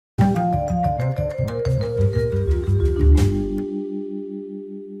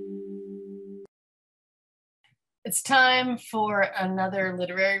It's time for another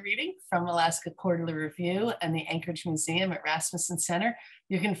literary reading from Alaska Quarterly Review and the Anchorage Museum at Rasmussen Center.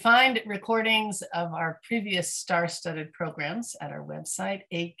 You can find recordings of our previous star-studded programs at our website,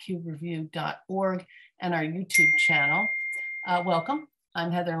 aqreview.org, and our YouTube channel. Welcome. I'm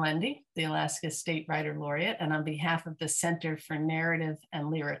Heather Lendy, the Alaska State Writer Laureate, and on behalf of the Center for Narrative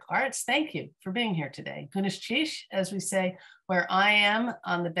and Lyric Arts, thank you for being here today. Gunischish, as we say, where I am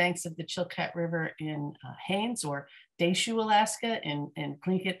on the banks of the Chilkat River in Haines, or Deschutes, Alaska, in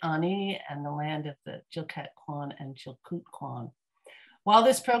Tlingit Ani, and the land of the Chilkat Kwan and Chilkoot Kwan. While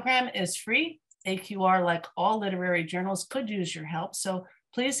this program is free, AQR, like all literary journals, could use your help, so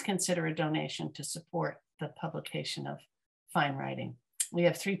please consider a donation to support the publication of fine writing. We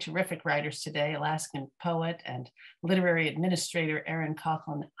have three terrific writers today: Alaskan poet and literary administrator Erin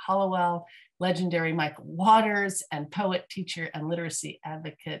Coughlin Hollowell, legendary Michael Waters, and poet, teacher, and literacy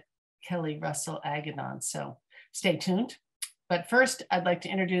advocate Kelli Russell Agodon. So stay tuned. But first, I'd like to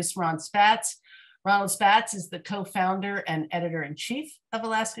introduce Ron Spatz. Ronald Spatz is the co-founder and editor-in-chief of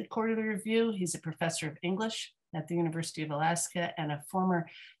Alaska Quarterly Review. He's a professor of English at the University of Alaska and a former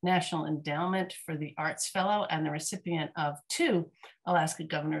National Endowment for the Arts Fellow and the recipient of 2 Alaska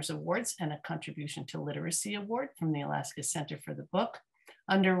Governor's Awards and a Contribution to Literacy Award from the Alaska Center for the Book.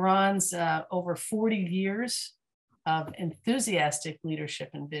 Under Ron's over 40 years of enthusiastic leadership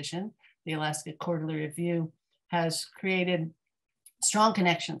and vision, the Alaska Quarterly Review has created strong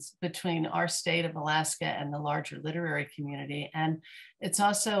connections between our state of Alaska and the larger literary community. And it's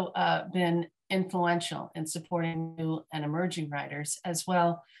also been influential in supporting new and emerging writers, as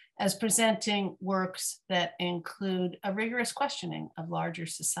well as presenting works that include a rigorous questioning of larger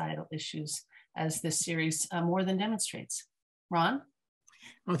societal issues, as this series more than demonstrates. Ron?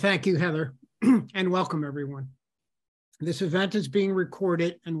 Well, thank you, Heather, and welcome, everyone. This event is being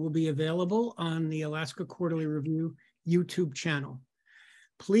recorded and will be available on the Alaska Quarterly Review YouTube channel.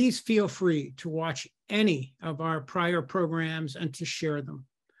 Please feel free to watch any of our prior programs and to share them.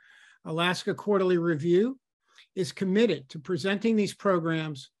 Alaska Quarterly Review is committed to presenting these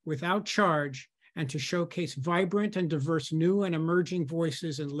programs without charge and to showcase vibrant and diverse new and emerging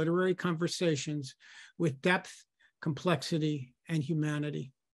voices in literary conversations with depth, complexity, and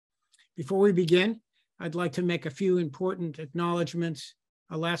humanity. Before we begin, I'd like to make a few important acknowledgments.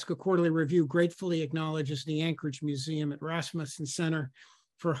 Alaska Quarterly Review gratefully acknowledges the Anchorage Museum at Rasmussen Center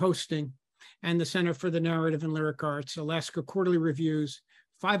for hosting, and the Center for the Narrative and Lyric Arts, Alaska Quarterly Review's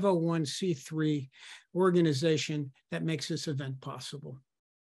 501c3 organization that makes this event possible.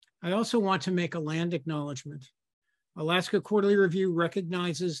 I also want to make a land acknowledgement. Alaska Quarterly Review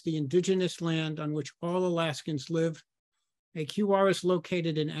recognizes the indigenous land on which all Alaskans live. AQR is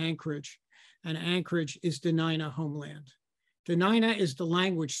located in Anchorage, and Anchorage is Dena'ina homeland. Dena'ina is the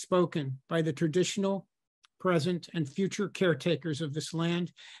language spoken by the traditional, present, and future caretakers of this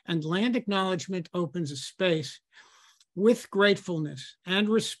land, and land acknowledgement opens a space with gratefulness and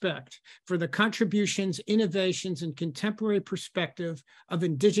respect for the contributions, innovations, and contemporary perspective of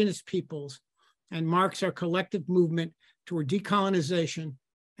indigenous peoples, and marks our collective movement toward decolonization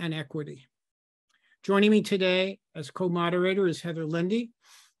and equity. Joining me today as co-moderator is Heather Lendy.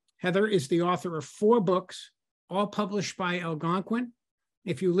 Heather is the author of 4 books, all published by Algonquin.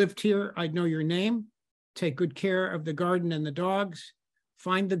 If you lived here, I'd know your name. Take Good Care of the Garden and the Dogs,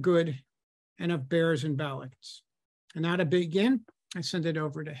 Find the Good, and of Bears and Ballads. And now to begin, I send it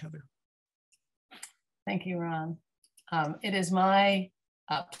over to Heather. Thank you, Ron. It is my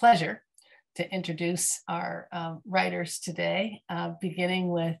pleasure to introduce our writers today, beginning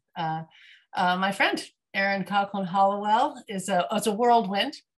with my friend, Erin Coughlin Hollowell. Is a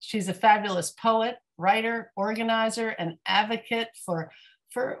whirlwind. She's a fabulous poet, writer, organizer, and advocate for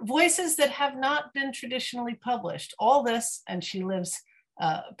voices that have not been traditionally published. All this, and she lives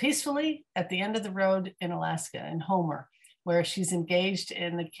peacefully at the end of the road in Alaska, in Homer, where she's engaged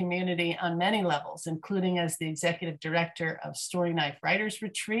in the community on many levels, including as the executive director of Story Knife Writers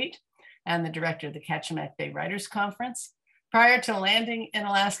Retreat and the director of the Kachemak Bay Writers Conference. Prior to landing in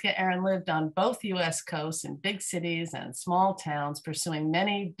Alaska, Erin lived on both US coasts in big cities and small towns, pursuing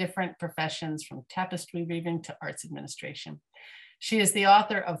many different professions from tapestry weaving to arts administration. She is the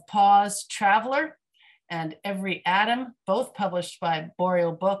author of Pause, Traveler, and Every Atom, both published by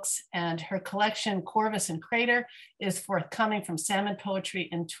Boreal Books, and her collection Corvus and Crater is forthcoming from Salmon Poetry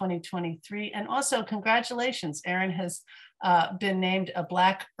in 2023. And also, congratulations, Erin has been named a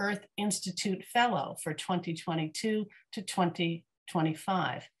Black Earth Institute Fellow for 2022 to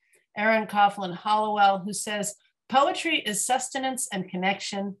 2025. Erin Coughlin Hollowell, who says, poetry is sustenance and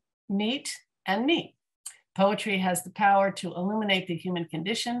connection, meet and meet. Poetry has the power to illuminate the human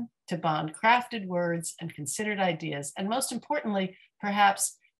condition, to bond crafted words and considered ideas, and most importantly,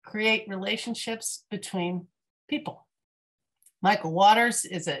 perhaps create relationships between people. Michael Waters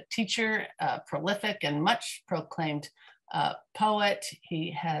is a teacher, prolific and much proclaimed poet.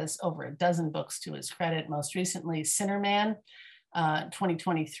 He has over a dozen books to his credit, most recently Sinnerman,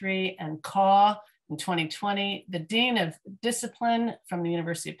 2023, and Caw in 2020, the Dean of Discipline from the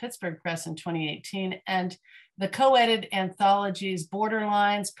University of Pittsburgh Press in 2018, and the co-edited anthologies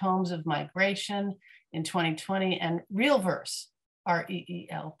Borderlines, Poems of Migration in 2020, and Real Verse,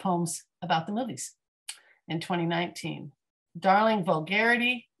 R-E-E-L, Poems About the Movies in 2019. Darling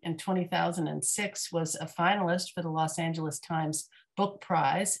Vulgarity in 2006 was a finalist for the Los Angeles Times Book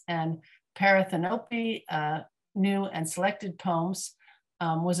Prize, and Parthenopi, New and Selected Poems,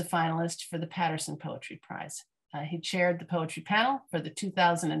 was a finalist for the Paterson Poetry Prize. He chaired the poetry panel for the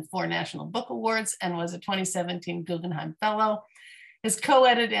 2004 National Book Awards and was a 2017 Guggenheim Fellow. His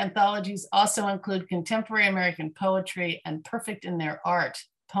co-edited anthologies also include Contemporary American Poetry and Perfect in Their Art,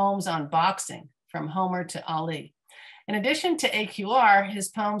 Poems on Boxing, From Homer to Ali. In addition to AQR, his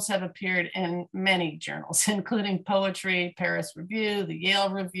poems have appeared in many journals, including Poetry, Paris Review, the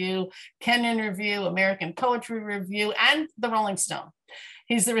Yale Review, Kenyon Review, American Poetry Review, and the Rolling Stone.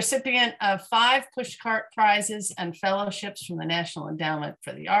 He's the recipient of 5 Pushcart Prizes and fellowships from the National Endowment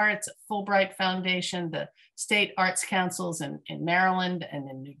for the Arts, Fulbright Foundation, the State Arts Councils in Maryland and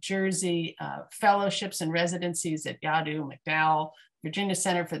in New Jersey, fellowships and residencies at Yaddo, MacDowell, Virginia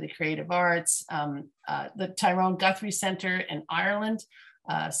Center for the Creative Arts, the Tyrone Guthrie Centre in Ireland,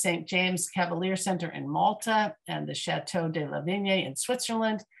 St. James Cavalier Centre in Malta, and the Chateau de Lavigny in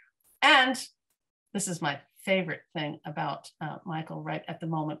Switzerland. And this is my favorite thing about Michael right at the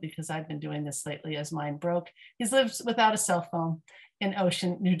moment, because I've been doing this lately as mine broke. He lives without a cell phone in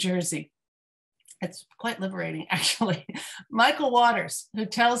Ocean, New Jersey. It's quite liberating, actually. Michael Waters, who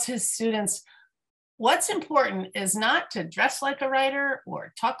tells his students, what's important is not to dress like a writer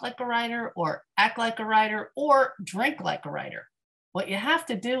or talk like a writer or act like a writer or drink like a writer. What you have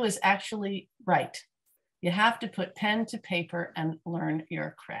to do is actually write. You have to put pen to paper and learn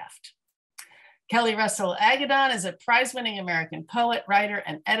your craft. Kelli Russell Agodon is a prize-winning American poet, writer,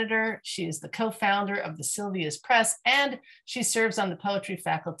 and editor. She is the co-founder of the Sylvia's Press, and she serves on the poetry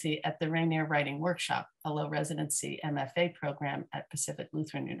faculty at the Rainier Writing Workshop, a low residency MFA program at Pacific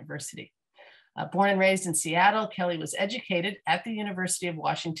Lutheran University. Born and raised in Seattle, Kelli was educated at the University of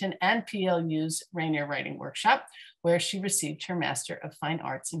Washington and PLU's Rainier Writing Workshop, where she received her Master of Fine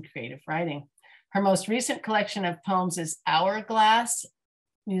Arts in Creative Writing. Her most recent collection of poems is Hourglass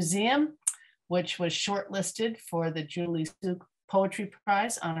Museum, which was shortlisted for the Julie Suk Poetry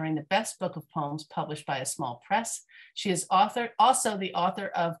Prize, honoring the best book of poems published by a small press. She is also the author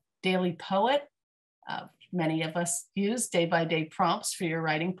of Daily Poet. Many of us use day-by-day prompts for your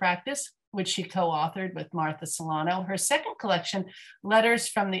writing practice, which she co-authored with Martha Solano. Her second collection, Letters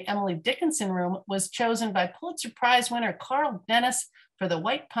from the Emily Dickinson Room, was chosen by Pulitzer Prize winner Carl Dennis for the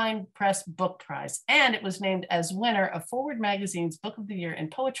White Pine Press Book Prize, and it was named as winner of Forward Magazine's Book of the Year in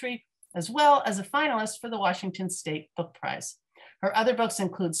Poetry, as well as a finalist for the Washington State Book Prize. Her other books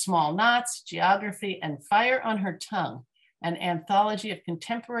include Small Knots, Geography, and Fire on Her Tongue, an anthology of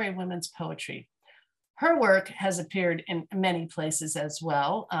contemporary women's poetry. Her work has appeared in many places as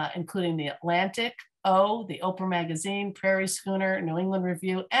well, including The Atlantic, the Oprah Magazine, Prairie Schooner, New England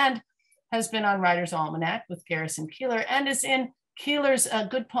Review, and has been on Writer's Almanac with Garrison Keillor, and is in Keillor's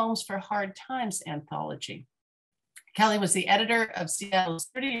Good Poems for Hard Times anthology. Kelli was the editor of Seattle's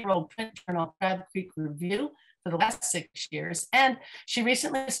 30-year-old print journal, Crab Creek Review, for the last 6 years, and she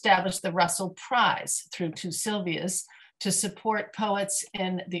recently established the Russell Prize through Two Sylvias to support poets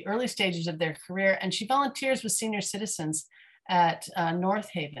in the early stages of their career, and she volunteers with senior citizens at North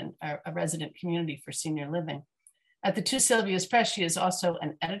Haven, a resident community for senior living. At the Two Sylvias Press, she is also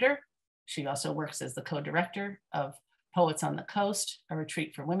an editor. She also works as the co-director of Poets on the Coast, a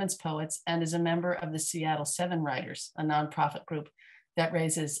retreat for women's poets, and is a member of the Seattle Seven Writers, a nonprofit group that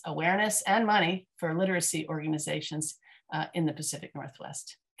raises awareness and money for literacy organizations in the Pacific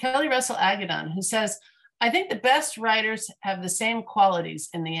Northwest. Kelli Russell Agodon, who says, I think the best writers have the same qualities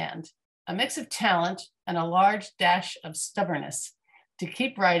in the end, a mix of talent and a large dash of stubbornness to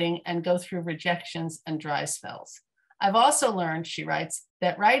keep writing and go through rejections and dry spells. I've also learned, she writes,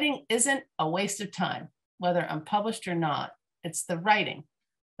 that writing isn't a waste of time, whether I'm published or not. It's the writing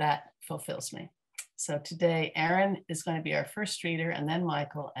that fulfills me. So today, Erin is going to be our first reader, and then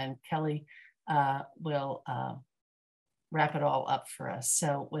Michael, and Kelli will wrap it all up for us.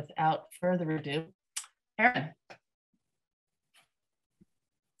 So without further ado, Erin.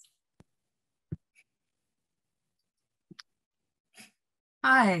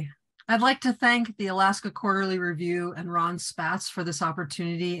 Hi, I'd like to thank the Alaska Quarterly Review and Ron Spatz for this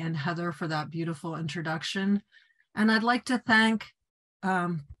opportunity and Heather for that beautiful introduction. And I'd like to thank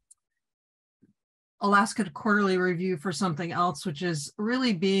Alaska Quarterly Review for something else, which is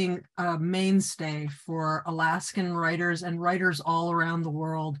really being a mainstay for Alaskan writers and writers all around the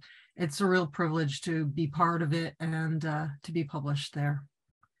world. It's a real privilege to be part of it and to be published there.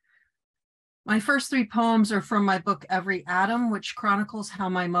 My first three poems are from my book, Every Atom, which chronicles how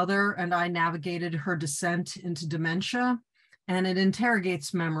my mother and I navigated her descent into dementia, and it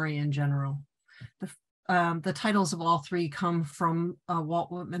interrogates memory in general. The titles of all three come from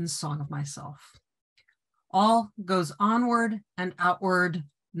Walt Whitman's Song of Myself. All goes onward and outward,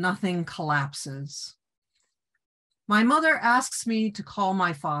 nothing collapses. My mother asks me to call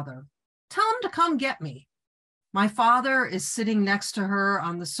my father. Tell him to come get me. My father is sitting next to her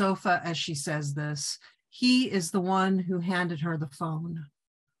on the sofa as she says this. He is the one who handed her the phone.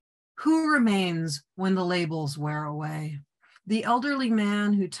 Who remains when the labels wear away? The elderly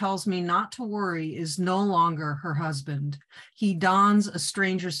man who tells me not to worry is no longer her husband. He dons a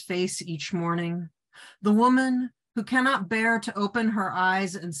stranger's face each morning. The woman who cannot bear to open her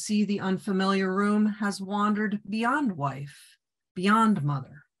eyes and see the unfamiliar room has wandered beyond wife, beyond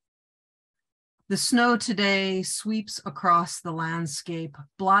mother. The snow today sweeps across the landscape,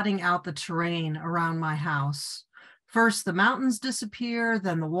 blotting out the terrain around my house. First, the mountains disappear,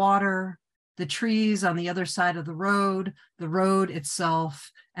 then the water, the trees on the other side of the road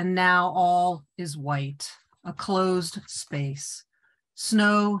itself, and now all is white, a closed space,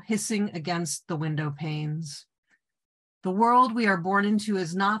 snow hissing against the window panes. The world we are born into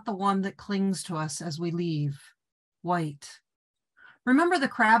is not the one that clings to us as we leave, white. Remember the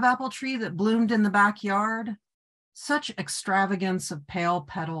crabapple tree that bloomed in the backyard? Such extravagance of pale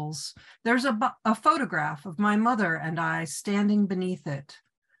petals. There's a photograph of my mother and I standing beneath it.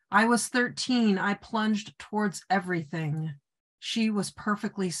 I was 13. I plunged towards everything. She was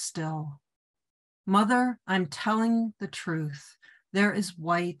perfectly still. Mother, I'm telling the truth. There is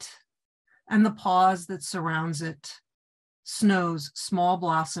white and the pause that surrounds it. Snows small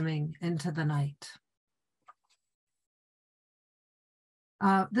blossoming into the night.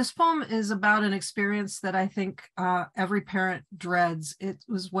 This poem is about an experience that I think every parent dreads. It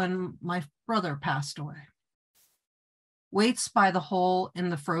was when my brother passed away. Waits by the hole in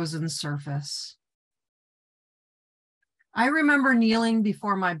the frozen surface. I remember kneeling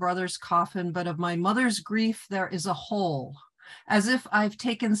before my brother's coffin, but of my mother's grief, there is a hole, as if I've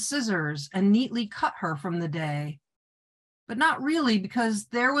taken scissors and neatly cut her from the day. But not really, because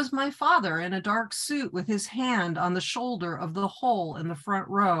there was my father in a dark suit with his hand on the shoulder of the hole in the front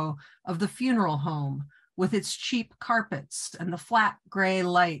row of the funeral home, with its cheap carpets and the flat gray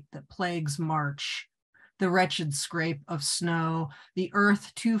light that plagues March, the wretched scrape of snow, the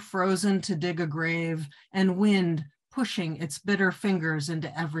earth too frozen to dig a grave, and wind pushing its bitter fingers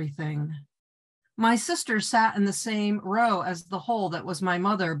into everything. My sister sat in the same row as the hole that was my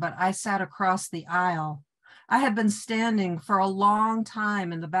mother, but I sat across the aisle. I had been standing for a long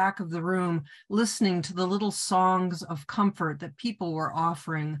time in the back of the room, listening to the little songs of comfort that people were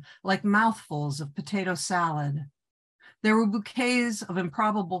offering, like mouthfuls of potato salad. There were bouquets of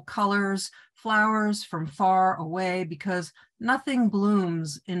improbable colors, flowers from far away, because nothing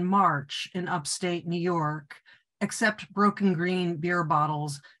blooms in March in upstate New York, except broken green beer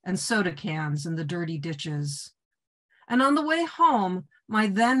bottles and soda cans in the dirty ditches. And on the way home, my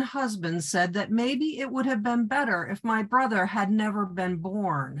then husband said that maybe it would have been better if my brother had never been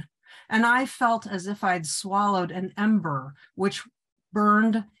born. And I felt as if I'd swallowed an ember, which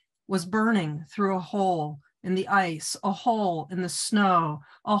was burning through a hole in the ice, a hole in the snow,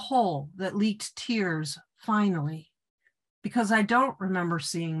 a hole that leaked tears finally. Because I don't remember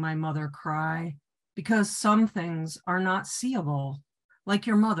seeing my mother cry, because some things are not seeable, like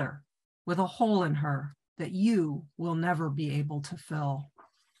your mother with a hole in her that you will never be able to fill.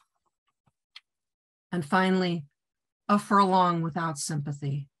 And finally, a furlong without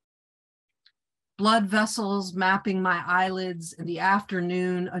sympathy. Blood vessels mapping my eyelids in the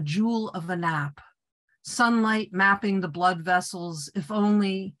afternoon, a jewel of a nap. Sunlight mapping the blood vessels. If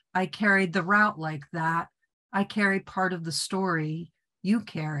only I carried the route like that. I carry part of the story you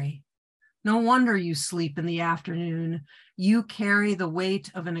carry. No wonder you sleep in the afternoon. You carry the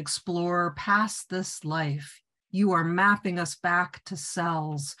weight of an explorer past this life. You are mapping us back to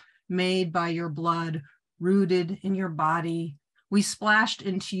cells made by your blood, rooted in your body. We splashed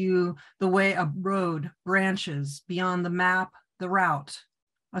into you the way a road branches beyond the map, the route.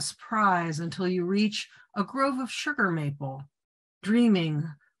 A surprise until you reach a grove of sugar maple, dreaming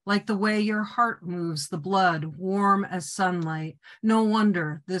like the way your heart moves the blood, warm as sunlight. No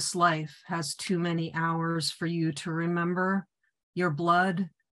wonder this life has too many hours for you to remember. Your blood,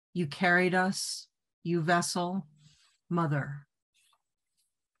 you carried us, you vessel, mother.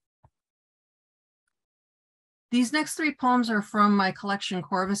 These next three poems are from my collection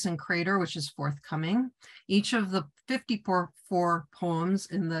Corvus and Crater, which is forthcoming. Each of the 54 poems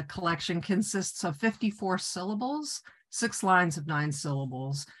in the collection consists of 54 syllables, 6 lines of 9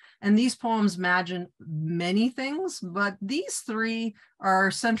 syllables. And these poems imagine many things, but these three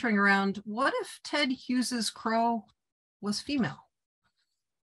are centering around what if Ted Hughes's crow was female?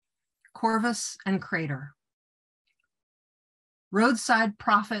 Corvus and Crater. Roadside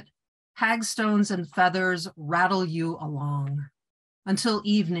prophet, hagstones and feathers rattle you along. Until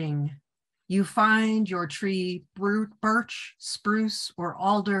evening, you find your tree birch, spruce, or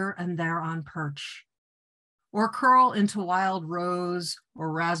alder and thereon perch. Or curl into wild rose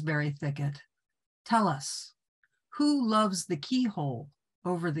or raspberry thicket. Tell us, who loves the keyhole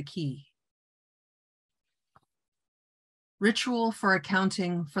over the key? Ritual for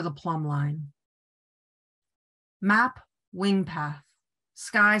accounting for the plumb line. Map, wing path,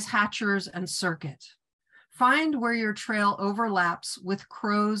 skies, hatchers, and circuit. Find where your trail overlaps with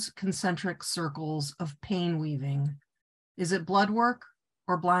crow's concentric circles of pain weaving. Is it blood work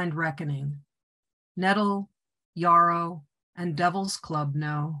or blind reckoning? Nettle, yarrow, and devil's club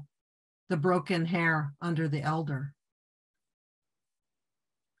know the broken hair under the elder.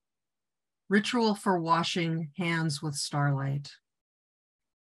 Ritual for washing hands with starlight.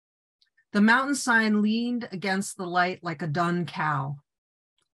 The mountain sign leaned against the light like a dun cow.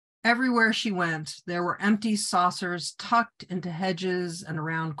 Everywhere she went, there were empty saucers tucked into hedges and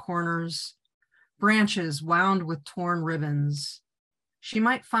around corners, branches wound with torn ribbons. She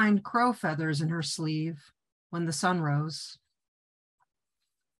might find crow feathers in her sleeve when the sun rose.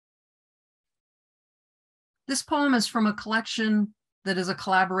 This poem is from a collection that is a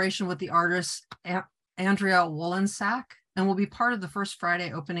collaboration with the artist Andrea Wollensack and will be part of the First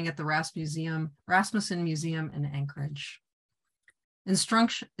Friday opening at the Rasmussen Museum in Anchorage.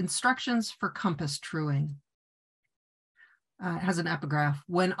 Instructions for compass truing. It has an epigraph.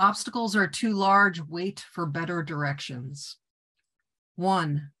 When obstacles are too large, wait for better directions.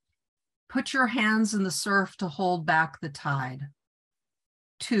 1, put your hands in the surf to hold back the tide.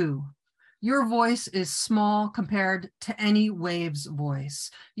 2, your voice is small compared to any wave's voice.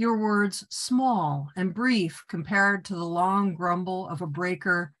 Your words small and brief compared to the long grumble of a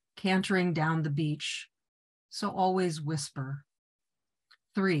breaker cantering down the beach. So always whisper.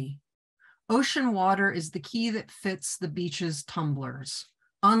 3, ocean water is the key that fits the beach's tumblers,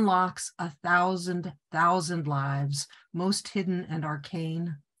 unlocks 1,000 lives, most hidden and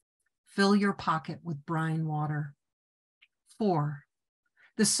arcane. Fill your pocket with brine water. 4,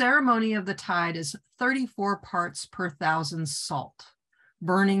 the ceremony of the tide is 34 parts per 1,000 salt,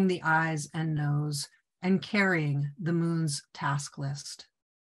 burning the eyes and nose and carrying the moon's task list.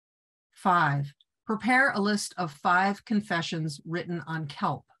 5, prepare a list of 5 confessions written on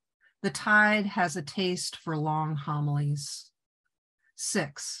kelp. The tide has a taste for long homilies.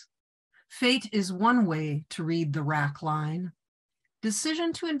 6, fate is one way to read the rack line.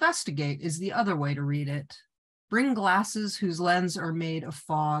 Decision to investigate is the other way to read it. Bring glasses whose lenses are made of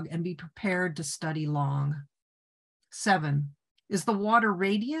fog and be prepared to study long. 7, is the water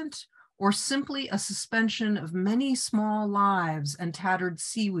radiant or simply a suspension of many small lives and tattered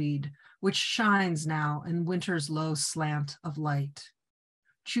seaweed, which shines now in winter's low slant of light?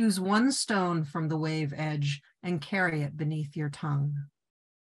 Choose one stone from the wave edge and carry it beneath your tongue.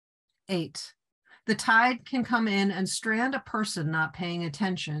 8, the tide can come in and strand a person not paying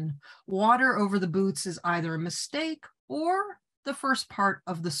attention. Water over the boots is either a mistake or the first part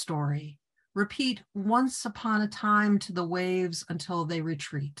of the story. Repeat once upon a time to the waves until they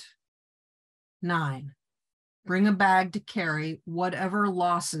retreat. 9, bring a bag to carry whatever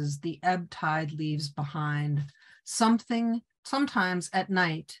losses the ebb tide leaves behind. Sometimes at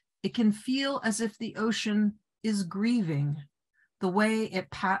night, it can feel as if the ocean is grieving, the way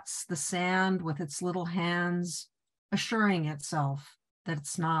it pats the sand with its little hands, assuring itself that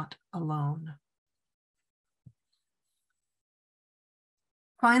it's not alone.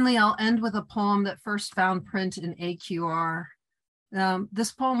 Finally, I'll end with a poem that first found print in AQR.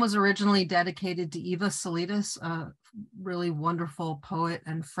 This poem was originally dedicated to Eva Salidas, a really wonderful poet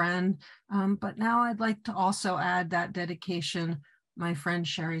and friend, but now I'd like to also add that dedication, my friend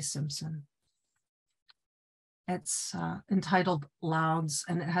Sherry Simpson. It's entitled Louds,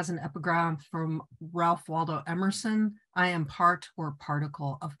 and it has an epigraph from Ralph Waldo Emerson, I am part or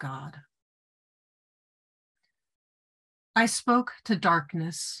particle of God. I spoke to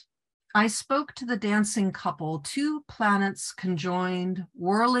darkness. I spoke to the dancing couple, two planets conjoined,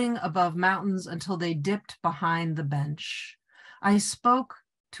 whirling above mountains until they dipped behind the bench. I spoke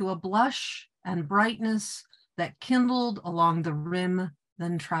to a blush and brightness that kindled along the rim,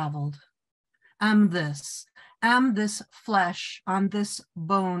 then traveled. Am this flesh on this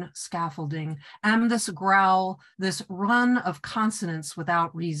bone scaffolding, am this growl, this run of consonants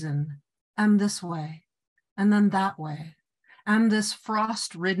without reason, am this way, and then that way, am this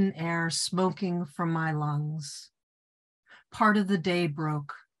frost-ridden air smoking from my lungs. Part of the day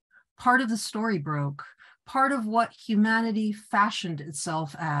broke, part of the story broke, part of what humanity fashioned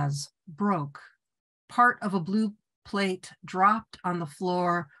itself as broke. Part of a blue plate dropped on the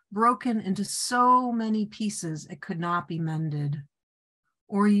floor, broken into so many pieces it could not be mended,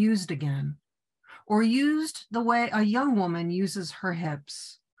 or used again, or used the way a young woman uses her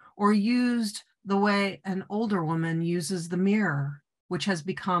hips, or used the way an older woman uses the mirror, which has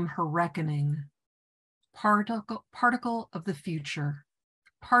become her reckoning. Particle of the future,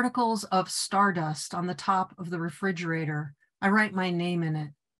 particles of stardust on the top of the refrigerator. I write my name in it.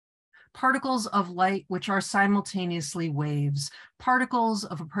 Particles of light which are simultaneously waves, particles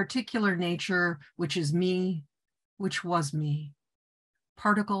of a particular nature which is me, which was me.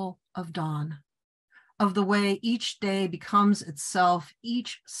 Particle of dawn, of the way each day becomes itself,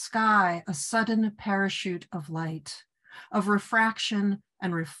 each sky a sudden parachute of light, of refraction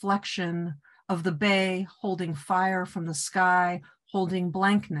and reflection, of the bay holding fire from the sky, holding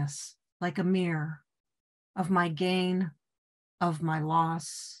blankness like a mirror, of my gain, of my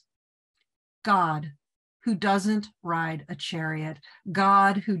loss. God, who doesn't ride a chariot,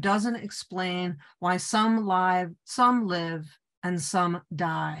 God, who doesn't explain why some live and some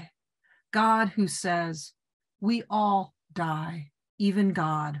die. God who says, we all die, even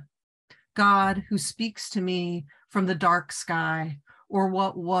God. God who speaks to me from the dark sky, or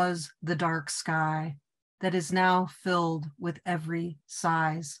what was the dark sky that is now filled with every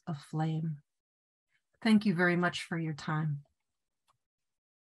size of flame. Thank you very much for your time.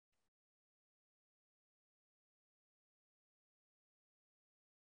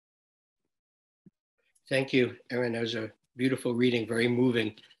 Thank you, Erin. That was a beautiful reading, very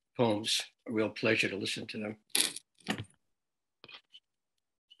moving poems. A real pleasure to listen to them.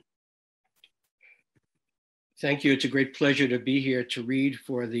 Thank you. It's a great pleasure to be here to read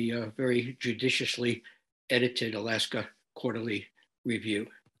for the very judiciously edited Alaska Quarterly Review.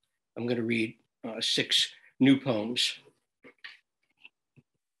 I'm going to read 6 new poems.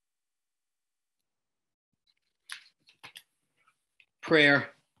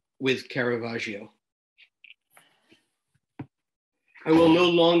 Prayer with Caravaggio. I will no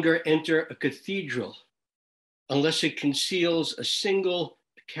longer enter a cathedral unless it conceals a single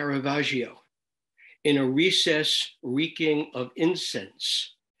Caravaggio in a recess reeking of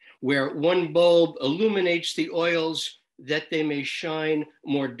incense, where one bulb illuminates the oils that they may shine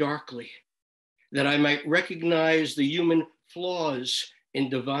more darkly, that I might recognize the human flaws in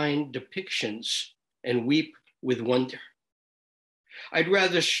divine depictions and weep with wonder. I'd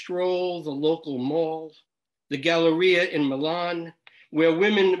rather stroll the local mall, the Galleria in Milan, where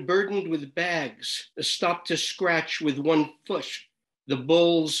women burdened with bags stop to scratch with one foot the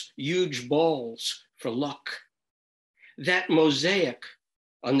bull's huge balls for luck. That mosaic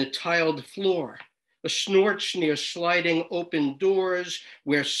on the tiled floor, a snorts near sliding open doors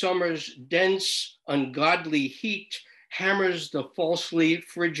where summer's dense, ungodly heat hammers the falsely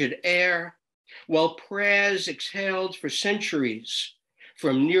frigid air, while prayers exhaled for centuries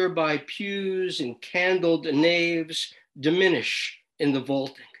from nearby pews and candled naves diminish in the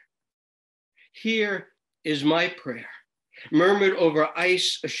vaulting. Here is my prayer, murmured over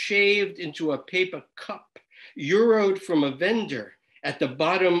ice, shaved into a paper cup, euroed from a vendor at the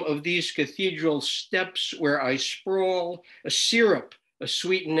bottom of these cathedral steps where I sprawl, a syrup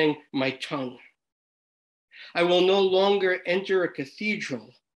sweetening my tongue. I will no longer enter a cathedral,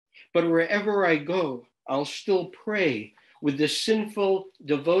 but wherever I go, I'll still pray with the sinful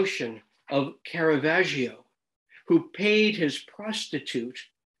devotion of Caravaggio, who paid his prostitute,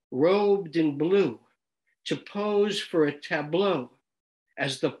 robed in blue, to pose for a tableau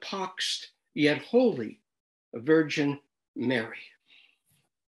as the poxed yet holy Virgin Mary.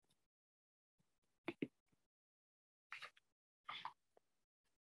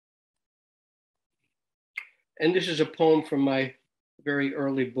 And this is a poem from my very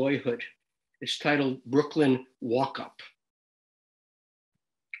early boyhood. It's titled Brooklyn Walk-Up.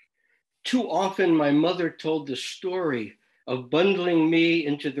 Too often my mother told the story of bundling me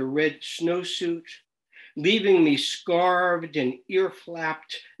into the red snowsuit, leaving me scarved and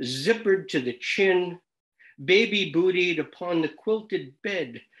ear-flapped, zippered to the chin, baby bootied upon the quilted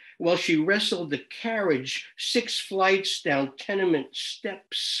bed, while she wrestled the carriage 6 flights down tenement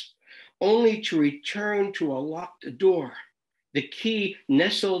steps, only to return to a locked door, the key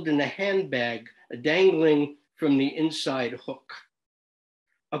nestled in a handbag dangling from the inside hook.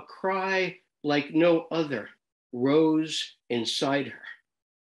 A cry like no other rose inside her.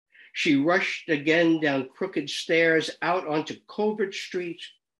 She rushed again down crooked stairs out onto Covert Street,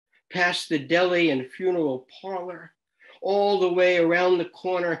 past the deli and funeral parlor, all the way around the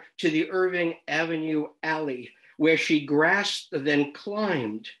corner to the Irving Avenue alley, where she grasped, then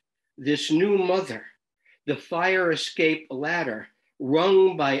climbed this new mother, the fire escape ladder,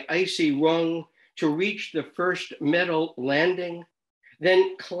 rung by icy rung, to reach the first metal landing,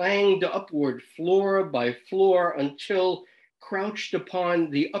 then clanged upward floor by floor until, crouched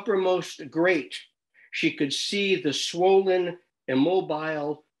upon the uppermost grate, she could see the swollen,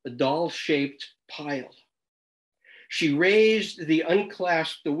 immobile, doll-shaped pile. She raised the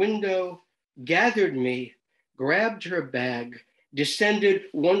unclasped window, gathered me, grabbed her bag, descended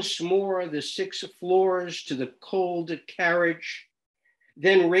once more the 6 floors to the cold carriage,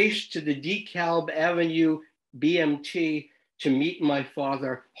 then raced to the DeKalb Avenue BMT to meet my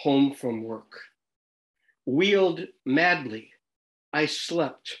father home from work. Wheeled madly, I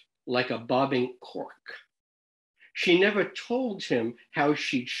slept like a bobbing cork. She never told him how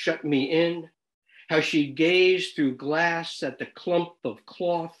she'd shut me in, how she gazed through glass at the clump of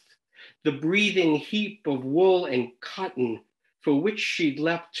cloth, the breathing heap of wool and cotton for which she'd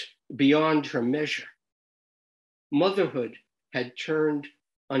leapt beyond her measure. Motherhood had turned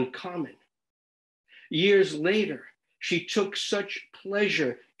uncommon. Years later, she took such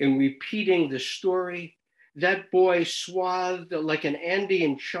pleasure in repeating the story, that boy swathed like an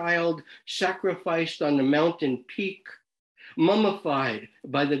Andean child sacrificed on the mountain peak, mummified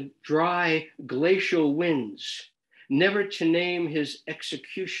by the dry glacial winds, never to name his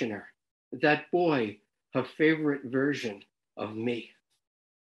executioner, that boy, her favorite version of me.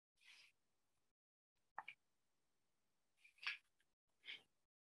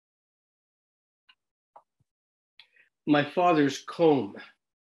 My father's comb.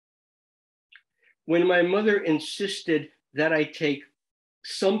 When my mother insisted that I take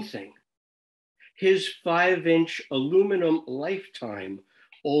something, his 5-inch aluminum lifetime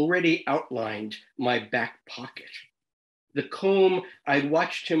already outlined my back pocket. The comb I'd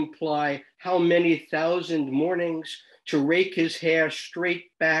watched him ply how many thousand mornings to rake his hair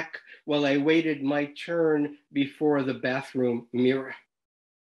straight back while I waited my turn before the bathroom mirror.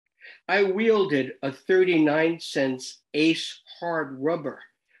 I wielded a 39-cent Ace hard rubber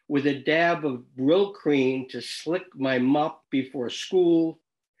with a dab of Brylcreem to slick my mop before school,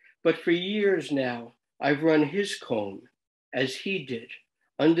 but for years now, I've run his comb, as he did,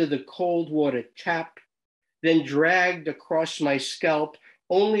 under the cold water tap, then dragged across my scalp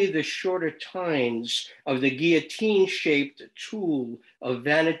only the shorter tines of the guillotine-shaped tool of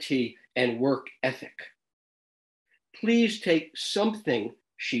vanity and work ethic. Please take something,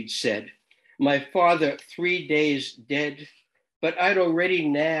 she'd said. My father 3 days dead, but I'd already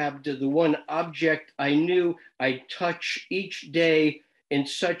nabbed the one object I knew I'd touch each day in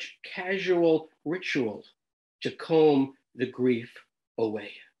such casual ritual to comb the grief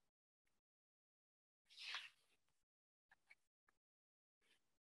away.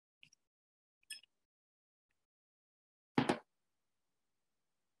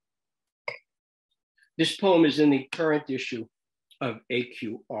 This poem is in the current issue of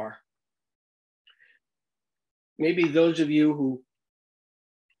AQR. Maybe those of you who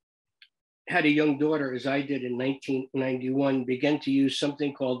had a young daughter, as I did in 1991, began to use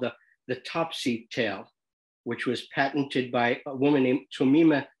something called the topsy tail, which was patented by a woman named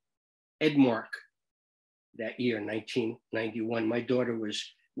Tomima Edmark that year, 1991. My daughter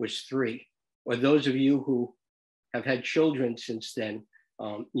was 3. Or those of you who have had children since then,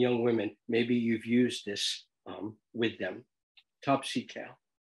 young women, maybe you've used this with them. Topsy tail.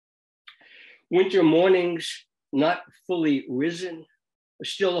 Winter mornings, not fully risen,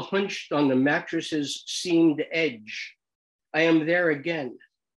 still hunched on the mattress's seamed edge. I am there again,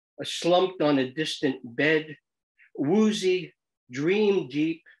 slumped on a distant bed, woozy, dream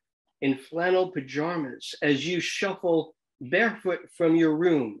deep in flannel pajamas as you shuffle barefoot from your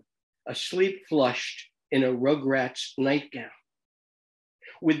room, asleep flushed in a Rugrats nightgown.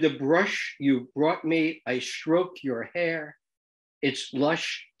 With the brush you brought me, I stroke your hair, its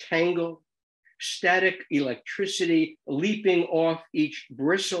lush tangle, static electricity leaping off each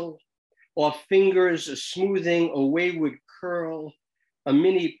bristle, off fingers smoothing a wayward curl, a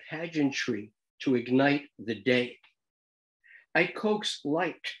mini pageantry to ignite the day. I coax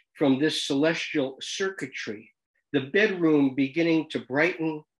light from this celestial circuitry, the bedroom beginning to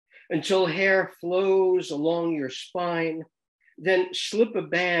brighten until hair flows along your spine, then slip a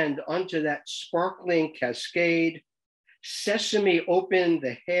band onto that sparkling cascade, sesame open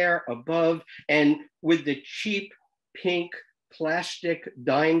the hair above, and with the cheap pink plastic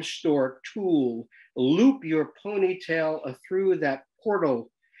dime store tool, loop your ponytail through that portal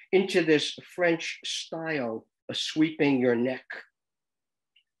into this French style, sweeping your neck.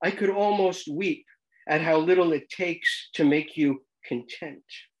 I could almost weep at how little it takes to make you content.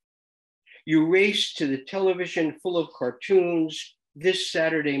 You race to the television full of cartoons this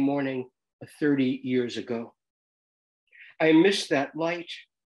Saturday morning 30 years ago. I miss that light,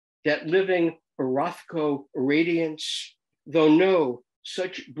 that living Rothko radiance, though no,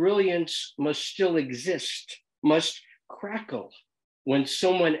 such brilliance must still exist, must crackle when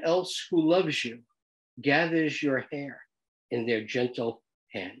someone else who loves you gathers your hair in their gentle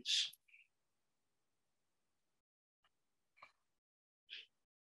hands.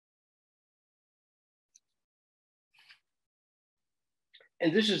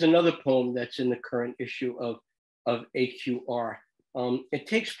 And this is another poem that's in the current issue of AQR. It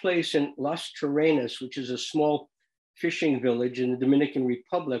takes place in Las Terrenas, which is a small fishing village in the Dominican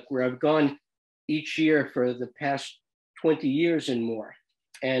Republic, where I've gone each year for the past 20 years and more.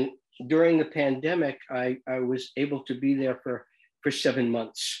 And during the pandemic, I was able to be there for 7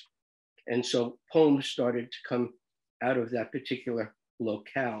 months. And so poems started to come out of that particular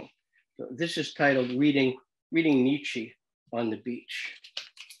locale. So this is titled Reading Nietzsche on the Beach.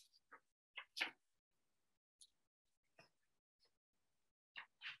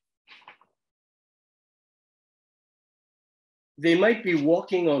 They might be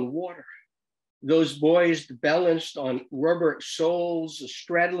walking on water, those boys balanced on rubber soles,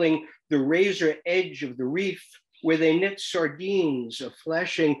 straddling the razor edge of the reef where they knit sardines,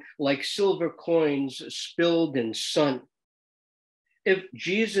 flashing like silver coins spilled in sun. If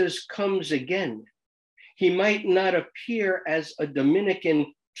Jesus comes again, he might not appear as a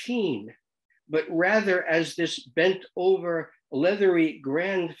Dominican teen, but rather as this bent over leathery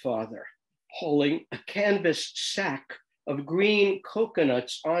grandfather hauling a canvas sack of green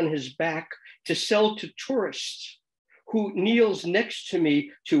coconuts on his back to sell to tourists, who kneels next to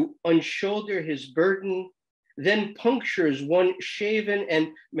me to unshoulder his burden, then punctures one shaven and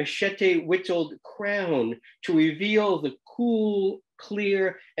machete-whittled crown to reveal the cool,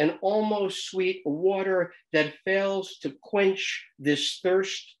 clear, and almost sweet water that fails to quench this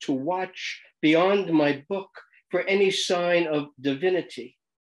thirst to watch beyond my book for any sign of divinity.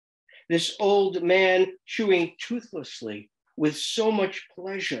 This old man chewing toothlessly with so much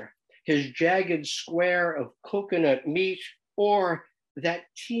pleasure his jagged square of coconut meat, or that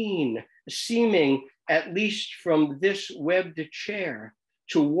teen seeming, at least from this webbed chair,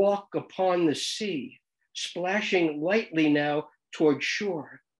 to walk upon the sea, splashing lightly now toward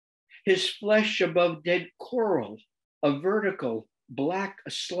shore, his flesh above dead coral, a vertical black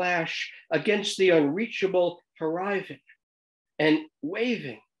slash against the unreachable horizon, and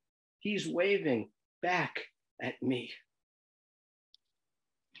waving, he's waving back at me.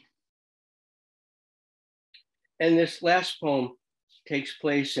 And this last poem takes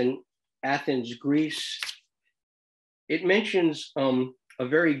place in Athens, Greece. It mentions a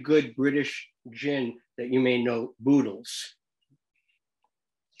very good British gin that you may know, Boodles.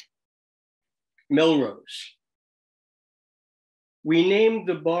 Melrose. We named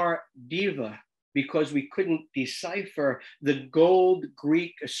the bar Diva because we couldn't decipher the gold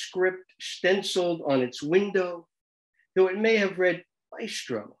Greek script stenciled on its window, though it may have read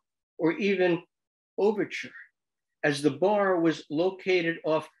Maestro or even Overture, as the bar was located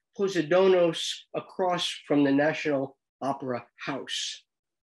off Posidonos across from the National Opera House.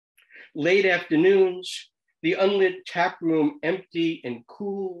 Late afternoons, the unlit tap room empty and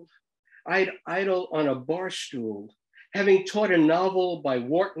cool, I'd idle on a bar stool, having taught a novel by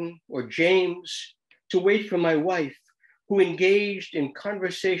Wharton or James, to wait for my wife, who engaged in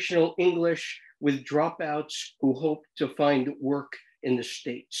conversational English with dropouts who hoped to find work in the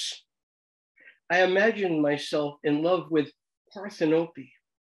States. I imagined myself in love with Parthenopi,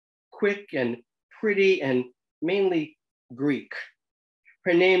 quick and pretty and mainly Greek.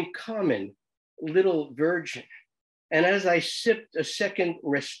 Her name common, little virgin. And as I sipped a second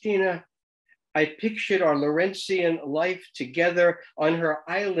Restina, I pictured our Laurentian life together on her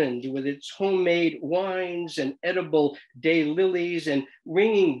island with its homemade wines and edible daylilies and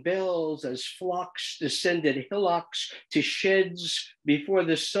ringing bells as flocks descended hillocks to sheds before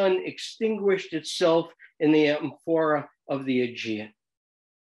the sun extinguished itself in the amphora of the Aegean.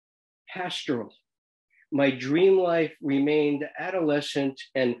 Pastoral, my dream life remained adolescent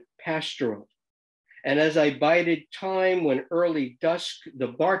and pastoral. And as I bided time when early dusk, the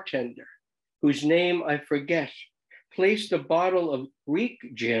bartender, whose name I forget, placed a bottle of Greek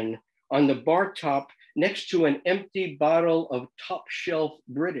gin on the bar top next to an empty bottle of top shelf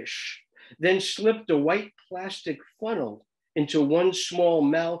British, then slipped a white plastic funnel into one small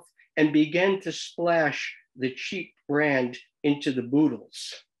mouth and began to splash the cheap brand into the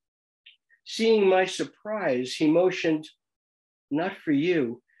boodles. Seeing my surprise, he motioned, "Not for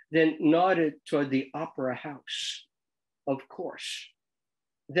you," then nodded toward the opera house. Of course.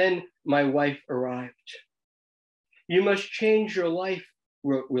 Then my wife arrived. "You must change your life,"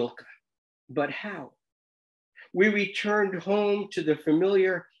 wrote Rilke, "but how?" We returned home to the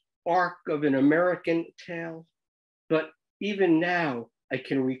familiar arc of an American tale, but even now I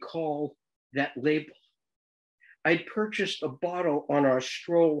can recall that label. I'd purchased a bottle on our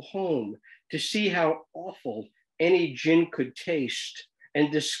stroll home to see how awful any gin could taste,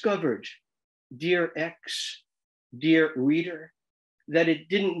 and discovered, dear X, dear reader, that it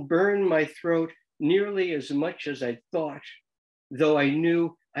didn't burn my throat nearly as much as I thought, though I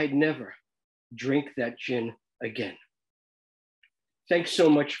knew I'd never drink that gin again. Thanks so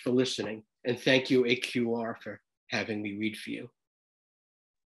much for listening, and thank you, AQR, for having me read for you.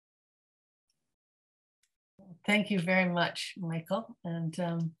 Thank you very much, Michael. And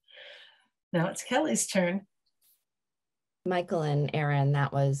now it's Kelly's turn. Michael and Erin,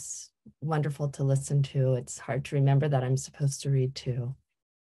 that was wonderful to listen to. It's hard to remember that I'm supposed to read too.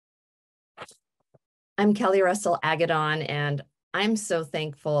 I'm Kelli Russell Agodon, and I'm so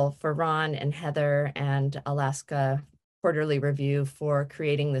thankful for Ron and Heather and Alaska Quarterly Review for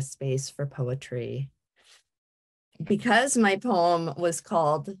creating this space for poetry. Because my poem was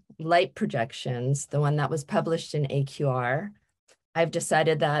called Light Projections, the one that was published in AQR, I've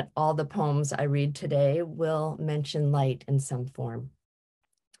decided that all the poems I read today will mention light in some form.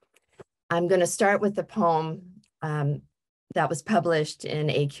 I'm going to start with the poem that was published in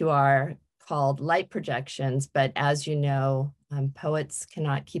AQR called Light Projections, but as you know, poets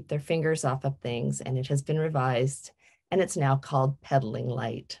cannot keep their fingers off of things, and it has been revised, and it's now called Peddling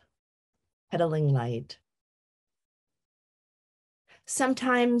Light. Peddling Light.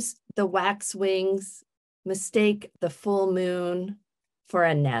 Sometimes the wax wings mistake the full moon for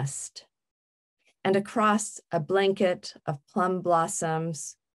a nest, and across a blanket of plum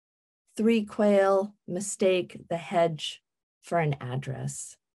blossoms, 3 quail mistake the hedge for an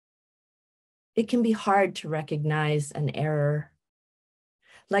address. It can be hard to recognize an error.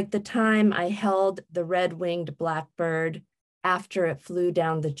 Like the time I held the red-winged blackbird after it flew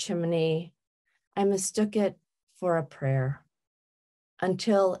down the chimney, I mistook it for a prayer.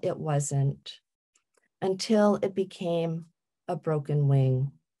 Until it wasn't, until it became a broken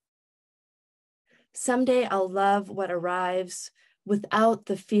wing. Someday I'll love what arrives without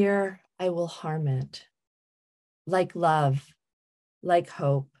the fear I will harm it. Like love, like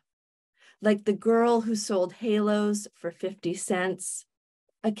hope, like the girl who sold halos for 50 cents.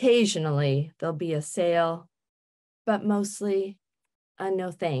 Occasionally there'll be a sale, but mostly a no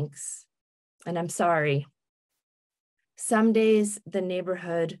thanks, and I'm sorry. Some days the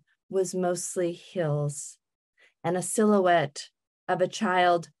neighborhood was mostly hills and a silhouette of a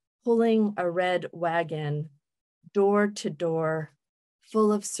child pulling a red wagon door to door,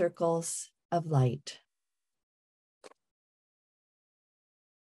 full of circles of light.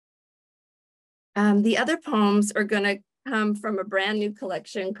 The other poems are going to come from a brand new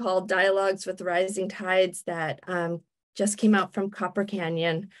collection called Dialogues with Rising Tides that just came out from Copper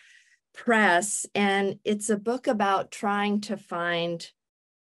Canyon Press, and it's a book about trying to find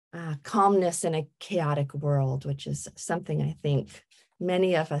calmness in a chaotic world, which is something I think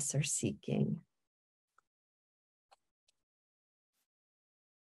many of us are seeking.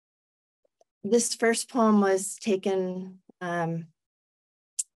 This first poem was taken,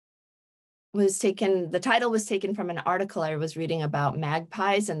 the title was taken from an article I was reading about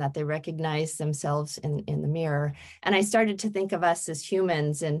magpies and that they recognize themselves in the mirror. And I started to think of us as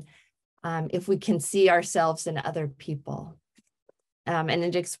humans and if we can see ourselves in other people. And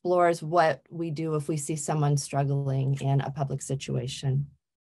it explores what we do if we see someone struggling in a public situation.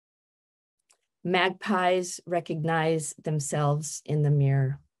 Magpies recognize themselves in the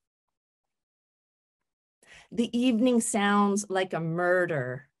mirror. The evening sounds like a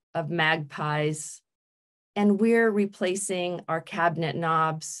murder of magpies, and we're replacing our cabinet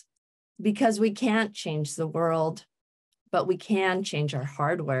knobs because we can't change the world, but we can change our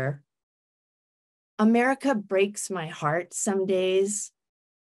hardware. America breaks my heart some days,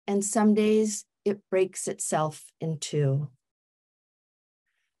 and some days it breaks itself in two.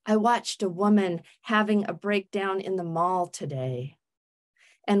 I watched a woman having a breakdown in the mall today,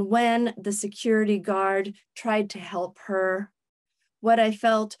 And when the security guard tried to help her, what I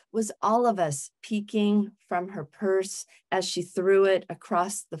felt was all of us peeking from her purse as she threw it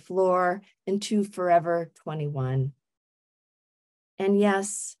across the floor into Forever 21. And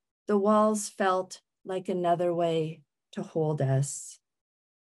yes, the walls felt like another way to hold us.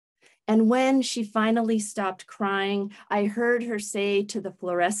 And when she finally stopped crying, I heard her say to the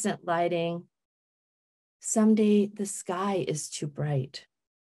fluorescent lighting, "Someday the sky is too bright."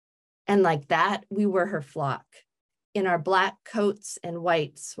 And like that, we were her flock, in our black coats and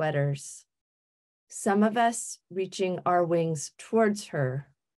white sweaters. Some of us reaching our wings towards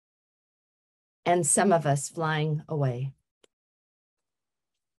her, and some of us flying away.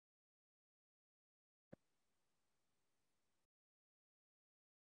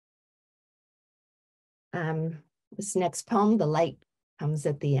 This next poem, The Light, comes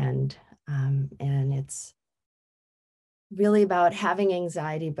at the end, and it's really about having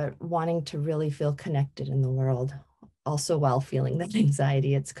anxiety, but wanting to really feel connected in the world, also while feeling that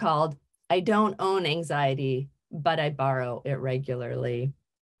anxiety. It's called, I Don't Own Anxiety, but I Borrow It Regularly.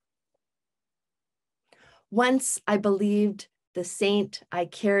 Once I believed the saint I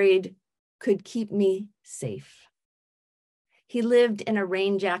carried could keep me safe. He lived in a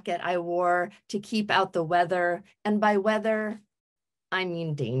rain jacket I wore to keep out the weather, and by weather, I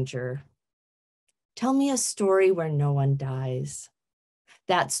mean danger. Tell me a story where no one dies.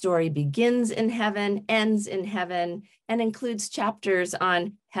 That story begins in heaven, ends in heaven, and includes chapters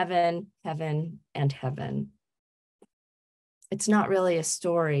on heaven, heaven, and heaven. It's not really a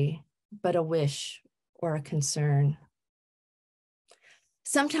story, but a wish or a concern.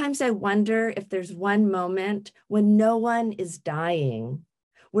 Sometimes I wonder if there's one moment when no one is dying,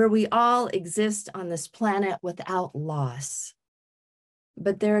 where we all exist on this planet without loss.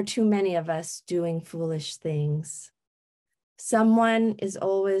 But there are too many of us doing foolish things. Someone is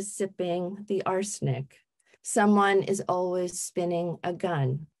always sipping the arsenic. Someone is always spinning a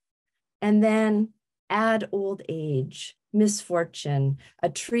gun. And then add old age, misfortune, a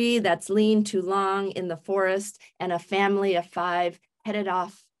tree that's leaned too long in the forest, and a family of 5 headed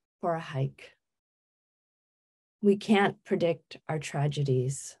off for a hike. We can't predict our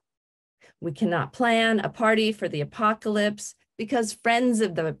tragedies. We cannot plan a party for the apocalypse because friends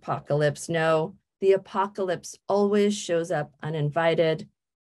of the apocalypse know the apocalypse always shows up uninvited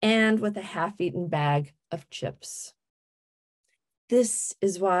and with a half-eaten bag of chips. This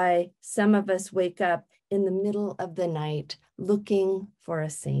is why some of us wake up in the middle of the night looking for a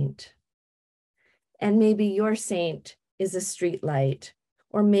saint. And maybe your saint is a street light,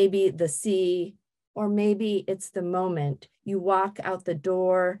 or maybe the sea, or maybe it's the moment you walk out the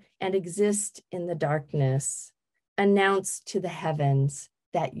door and exist in the darkness, announce to the heavens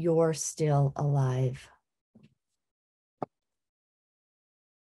that you're still alive.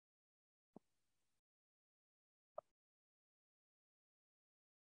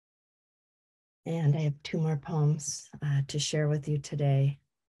 And I have 2 more poems to share with you today.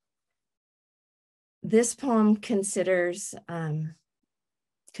 This poem considers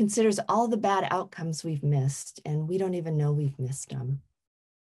all the bad outcomes we've missed, and we don't even know we've missed them.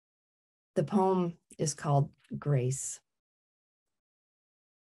 The poem is called Grace.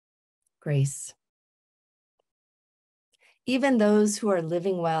 Grace. Even those who are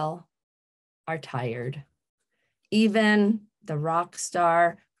living well are tired. Even the rock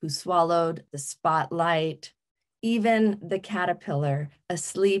star who swallowed the spotlight, even the caterpillar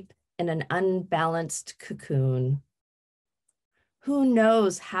asleep in an unbalanced cocoon. Who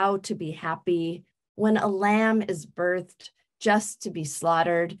knows how to be happy when a lamb is birthed just to be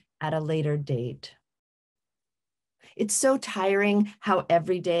slaughtered at a later date? It's so tiring how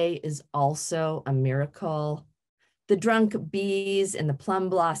every day is also a miracle. The drunk bees in the plum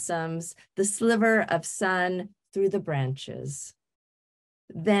blossoms, the sliver of sun through the branches.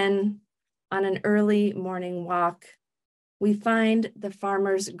 Then, on an early morning walk, we find the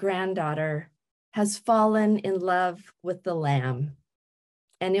farmer's granddaughter has fallen in love with the lamb,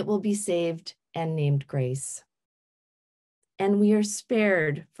 and it will be saved and named Grace. And we are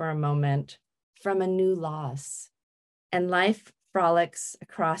spared for a moment from a new loss, and life frolics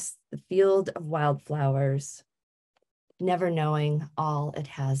across the field of wildflowers, never knowing all it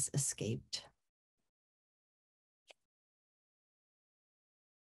has escaped.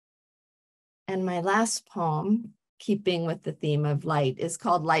 And my last poem, keeping with the theme of light, is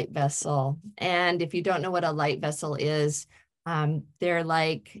called Light Vessel. And if you don't know what a light vessel is, they're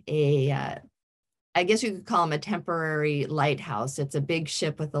like a, I guess you could call them a temporary lighthouse. It's a big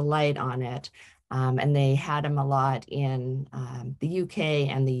ship with a light on it. And they had them a lot in the UK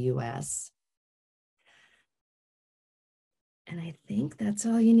and the US. And I think that's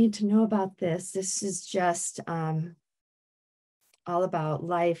all you need to know about this. This is just all about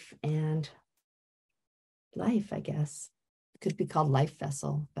life and life, I guess. It could be called Life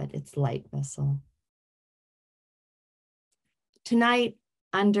Vessel, but it's Light Vessel. Tonight,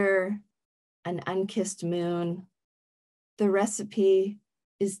 under an unkissed moon, the recipe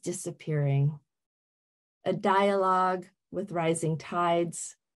is disappearing. A dialogue with rising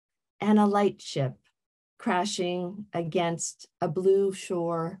tides and a light ship crashing against a blue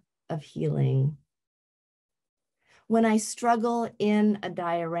shore of healing. When I struggle in a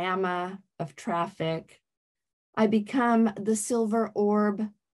diorama of traffic, I become the silver orb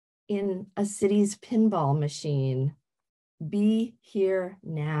in a city's pinball machine. Be here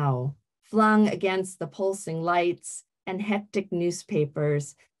now, flung against the pulsing lights and hectic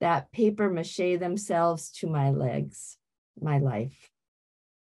newspapers that paper mache themselves to my legs, my life.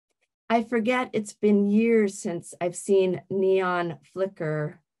 I forget it's been years since I've seen neon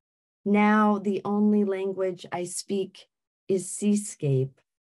flicker. Now the only language I speak is seascape,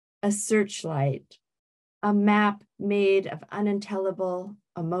 a searchlight, a map made of unintelligible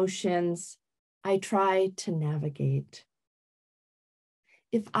emotions I try to navigate.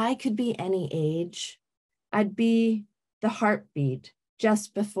 If I could be any age, I'd be the heartbeat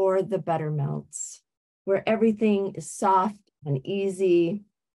just before the butter melts, where everything is soft and easy,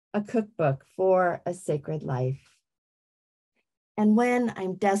 a cookbook for a sacred life. And when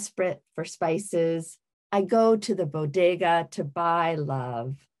I'm desperate for spices, I go to the bodega to buy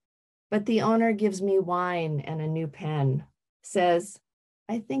love. But the owner gives me wine and a new pen, says,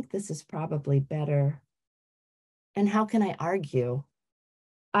 I think this is probably better. And how can I argue?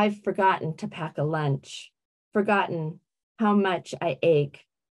 I've forgotten to pack a lunch, forgotten how much I ache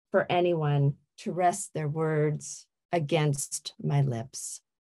for anyone to rest their words against my lips.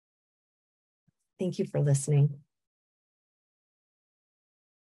 Thank you for listening.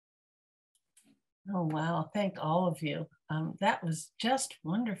 Oh, wow. Thank all of you. That was just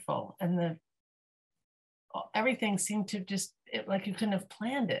wonderful. And everything seemed to just, like you couldn't have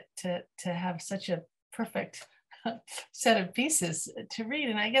planned it to have such a perfect set of pieces to read.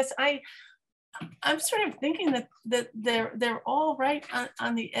 And I guess I'm sort of thinking that they're all right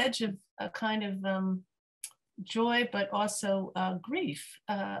on the edge of a kind of joy, but also grief,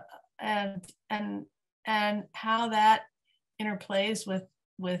 and how that interplays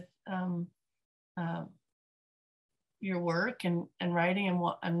with your work and writing,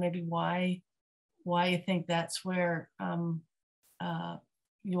 and maybe why you think that's where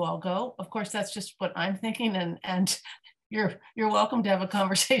you all go. Of course, that's just what I'm thinking, and you're welcome to have a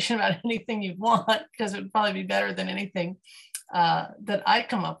conversation about anything you want, because it would probably be better than anything that I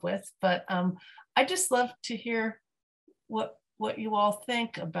come up with. But I just love to hear what you all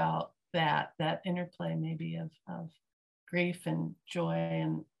think about that interplay, maybe of grief and joy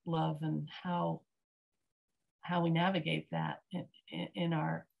and love, and how we navigate that in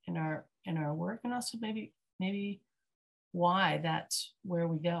our work, and also maybe why that's where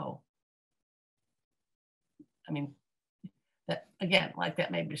we go. I mean, that again, like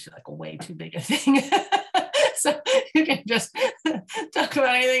that maybe it's like a way too big a thing. So you can just talk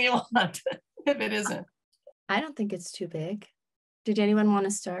about anything you want if it isn't. I don't think it's too big. Did anyone want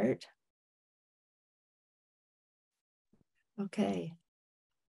to start? Okay.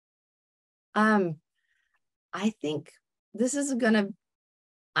 I think this is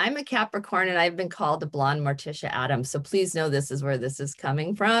I'm a Capricorn, and I've been called the blonde Morticia Adams. So please know this is where this is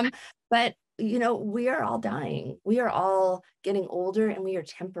coming from. But, you know, we are all dying. We are all getting older, and we are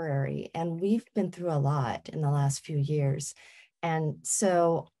temporary. And we've been through a lot in the last few years. And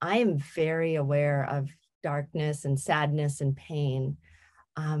so I am very aware of darkness and sadness and pain.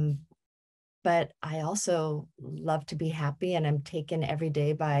 But I also love to be happy, and I'm taken every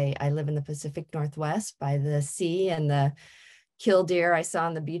day I live in the Pacific Northwest, by the sea and the killdeer I saw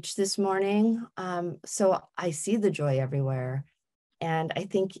on the beach this morning. So I see the joy everywhere. And I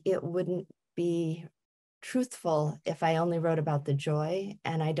think it wouldn't be truthful if I only wrote about the joy.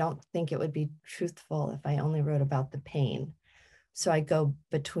 And I don't think it would be truthful if I only wrote about the pain. So I go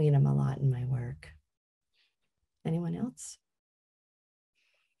between them a lot in my work. Anyone else?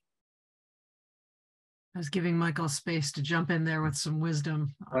 I was giving Michael space to jump in there with some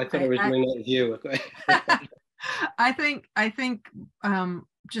wisdom. I thought I was doing that with you. I think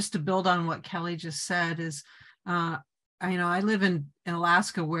just to build on what Kelli just said is, I live in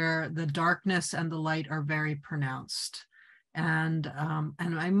Alaska, where the darkness and the light are very pronounced. And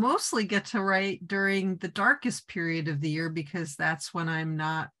I mostly get to write during the darkest period of the year, because that's when I'm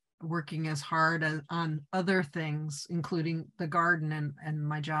not working as hard on other things, including the garden and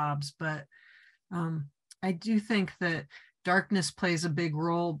my jobs. But I do think that darkness plays a big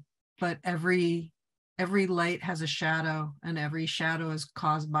role, but every light has a shadow, and every shadow is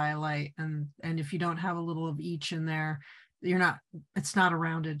caused by a light. And if you don't have a little of each in there, it's not a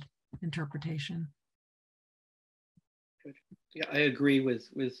rounded interpretation. Good. Yeah, I agree with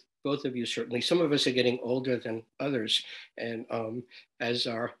both of you. Certainly, some of us are getting older than others, and as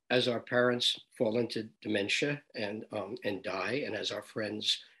our parents fall into dementia and die, and as our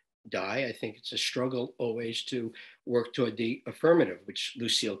friends die, I think it's a struggle always to work toward the affirmative, which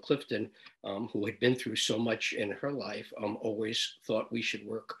Lucille Clifton, who had been through so much in her life, always thought we should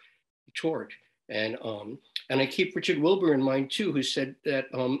work toward. And I keep Richard Wilbur in mind too, who said that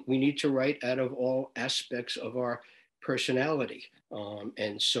we need to write out of all aspects of our personality.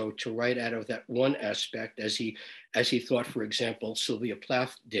 And so to write out of that one aspect, as he thought, for example, Sylvia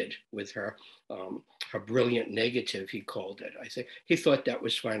Plath did with her brilliant negative, he called it. I think he thought that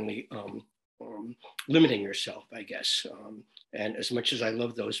was finally limiting yourself, I guess. And as much as I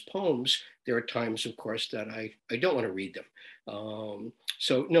love those poems, there are times, of course, that I don't want to read them.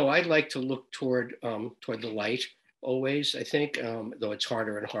 So no, I'd like to look toward the light always, I think, though it's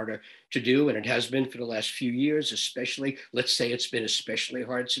harder and harder to do, and it has been for the last few years, especially. Let's say it's been especially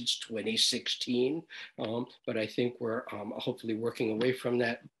hard since 2016, but I think we're hopefully working away from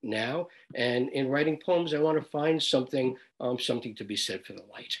that now. And in writing poems, I want to find something to be said for the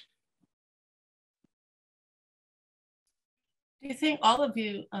light. Do you think all of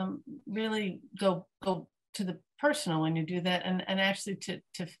you really go to the personal when you do that, and actually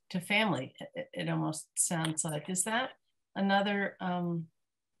to family? It almost sounds like, is that another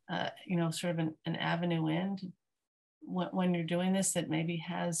sort of an avenue in when you're doing this that maybe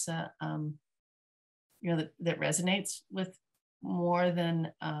has that resonates with more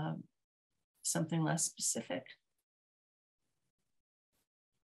than something less specific?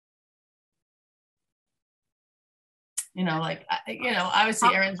 Like,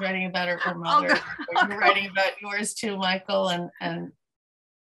 obviously Erin's writing about her mother. You're writing about yours too, Michael, and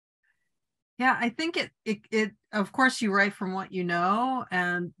yeah, I think it of course you write from what you know,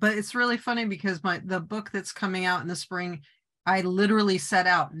 but it's really funny because the book that's coming out in the spring, I literally set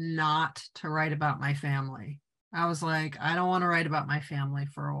out not to write about my family. I was like, I don't want to write about my family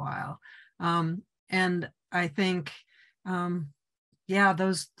for a while, and I think yeah,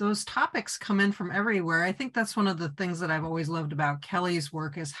 those topics come in from everywhere. I think that's one of the things that I've always loved about Kelli's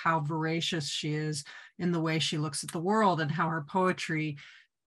work, is how voracious she is in the way she looks at the world, and how her poetry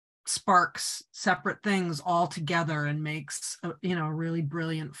sparks separate things all together and makes a really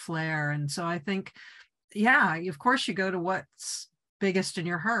brilliant flair. And so I think, yeah, of course you go to what's biggest in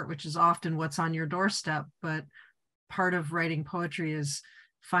your heart, which is often what's on your doorstep. But part of writing poetry is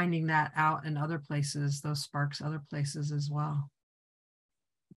finding that out in other places, those sparks other places as well.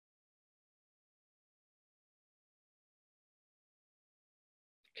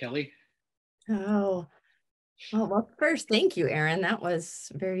 Kelli? Oh, well, first, thank you, Erin. That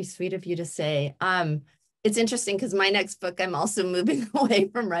was very sweet of you to say. It's interesting because my next book, I'm also moving away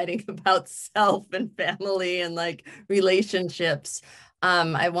from writing about self and family and like relationships.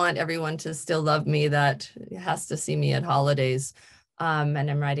 I want everyone to still love me that has to see me at holidays. And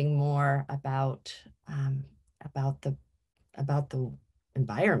I'm writing more about the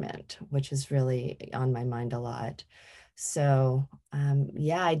environment, which is really on my mind a lot. So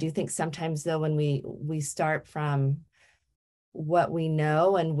yeah, I do think sometimes though, when we start from what we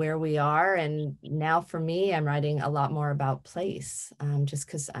know and where we are, and now for me, I'm writing a lot more about place, just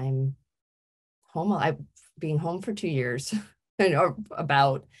because I'm home. Being home for 2 years or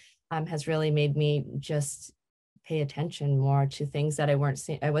about has really made me just pay attention more to things that I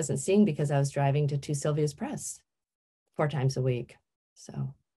wasn't seeing because I was driving to 2 Sylvia's Press 4 times a week.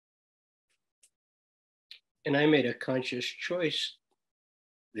 So. And I made a conscious choice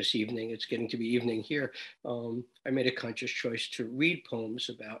this evening. It's getting to be evening here. I made a conscious choice to read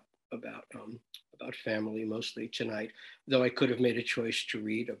poems about family mostly tonight. Though I could have made a choice to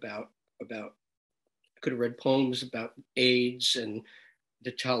read about. I could have read poems about AIDS and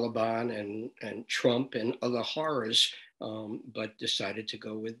the Taliban and Trump and other horrors, but decided to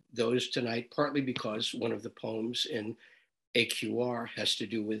go with those tonight. Partly because one of the poems in AQR has to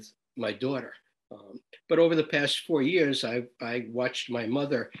do with my daughter. But over the past 4 years, I watched my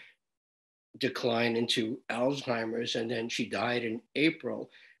mother decline into Alzheimer's, and then she died in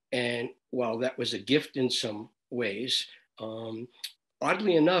April. And while that was a gift in some ways,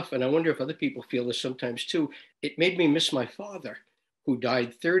 oddly enough, and I wonder if other people feel this sometimes too, it made me miss my father, who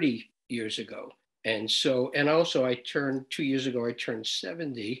died 30 years ago. And so, and also I turned 2 years ago, I turned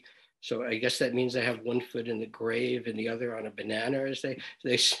 70. So I guess that means I have one foot in the grave and the other on a banana, as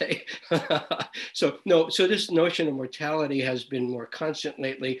they say. So no, so this notion of mortality has been more constant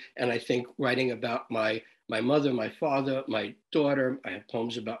lately. And I think writing about my mother, my father, my daughter, I have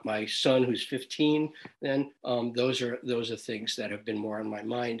poems about my son who's 15. Then those are things that have been more on my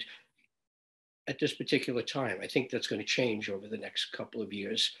mind at this particular time. I think that's going to change over the next couple of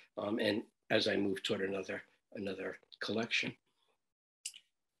years, and as I move toward another collection.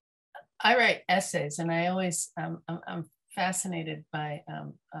 I write essays, and I always I'm fascinated by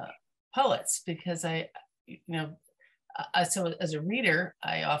poets because so as a reader,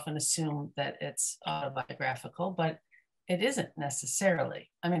 I often assume that it's autobiographical, but it isn't necessarily.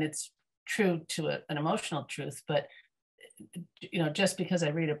 I mean, it's true to an emotional truth, but just because I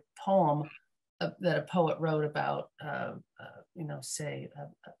read a poem that a poet wrote about, say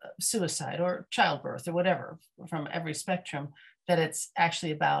suicide or childbirth or whatever from every spectrum, that it's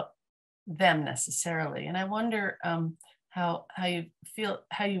actually about them necessarily. And I wonder how you feel,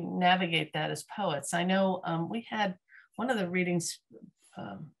 how you navigate that as poets. I know we had one of the readings,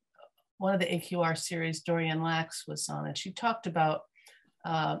 one of the AQR series, Dorian Lax was on, and she talked about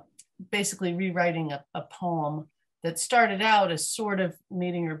basically rewriting a poem that started out as sort of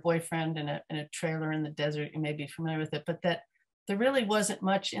meeting her boyfriend in a trailer in the desert. You may be familiar with it, but that there really wasn't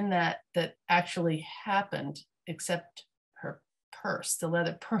much in that actually happened except her purse, the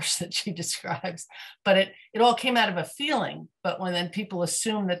leather purse that she describes. But it all came out of a feeling. But when then people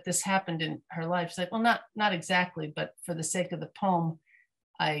assume that this happened in her life, it's like, well, not exactly, but for the sake of the poem,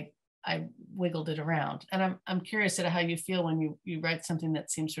 I wiggled it around. And I'm curious at how you feel when you write something that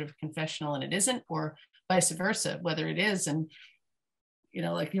seems sort of confessional and it isn't, or vice versa, whether it is. And,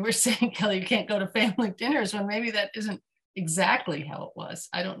 like you were saying, Kelli, you can't go to family dinners when maybe that isn't exactly how it was.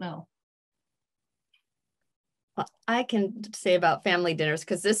 I don't know. Well, I can say about family dinners,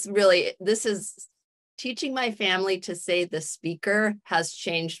 because this is teaching my family to say the speaker has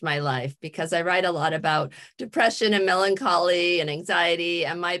changed my life, because I write a lot about depression and melancholy and anxiety.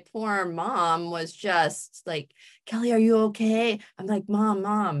 And my poor mom was just like, Kelli, are you okay? I'm like,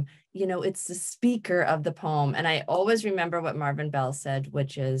 Mom, it's the speaker of the poem. And I always remember what Marvin Bell said,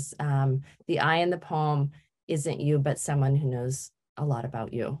 which is the I in the poem isn't you, but someone who knows a lot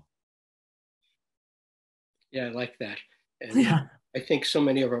about you. Yeah, I like that. And Yeah. I think so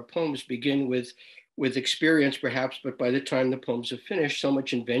many of our poems begin with experience, perhaps, but by the time the poems are finished, so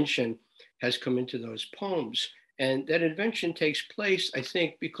much invention has come into those poems. And that invention takes place, I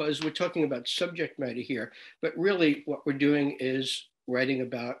think, because we're talking about subject matter here, but really what we're doing is writing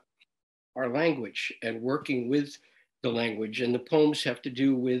about our language and working with the language. And the poems have to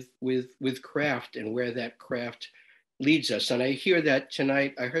do with craft and where that craft leads us. And I hear that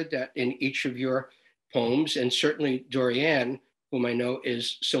tonight. I heard that in each of your poems, and certainly Dorian, whom I know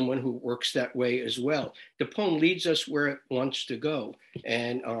is someone who works that way as well. The poem leads us where it wants to go,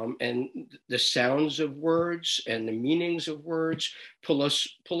 and the sounds of words and the meanings of words pull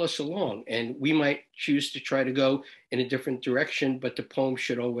us along. And we might choose to try to go in a different direction, but the poem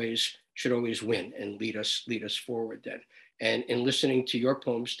should always win and lead us forward then. And in listening to your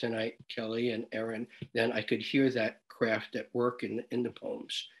poems tonight, Kelli and Erin, then I could hear that craft at work in the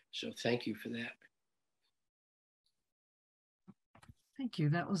poems. So thank you for that. Thank you.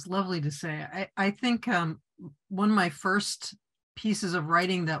 That was lovely to say. I think one of my first pieces of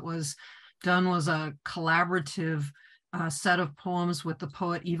writing that was done was a collaborative set of poems with the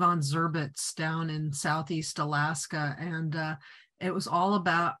poet Ivan Zerbitz down in Southeast Alaska. And it was all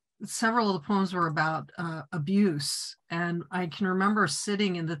about, several of the poems were about abuse. And I can remember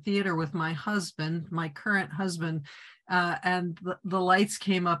sitting in the theater with my husband, my current husband, and the lights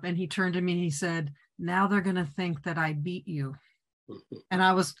came up and he turned to me and he said, "Now they're going to think that I beat you." And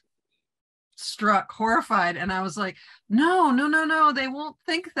I was struck, horrified, and I was like, no, they won't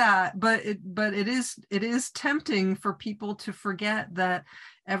think that. But it is tempting for people to forget that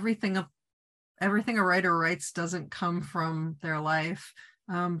everything a writer writes doesn't come from their life,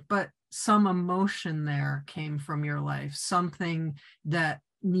 but some emotion there came from your life, something that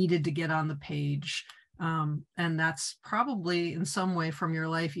needed to get on the page. And that's probably in some way from your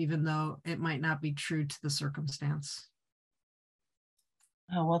life, even though it might not be true to the circumstance.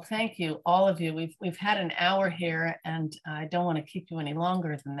 Oh, well, thank you, all of you. We've had an hour here, and I don't want to keep you any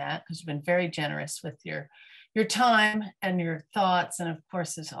longer than that, because you've been very generous with your time and your thoughts, and of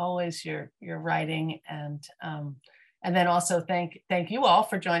course, as always, your writing, and then also thank you all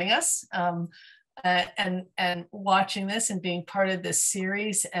for joining us and watching this and being part of this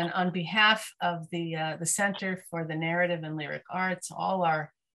series. And on behalf of the Center for the Narrative and Lyric Arts, all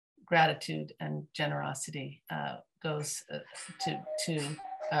our gratitude and generosity goes to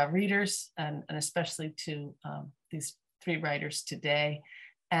readers and especially to these 3 writers today.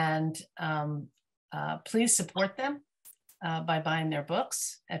 And please support them by buying their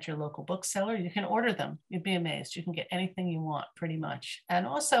books at your local bookseller. You can order them. You'd be amazed. You can get anything you want pretty much. And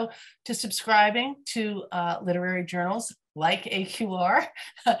also to subscribing to literary journals like AQR,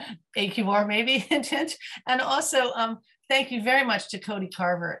 AQR maybe, hint. And also thank you very much to Cody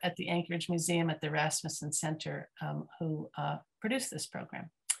Carver at the Anchorage Museum at the Rasmussen Center who produced this program.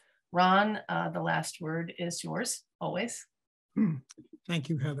 Ron, the last word is yours, always. Thank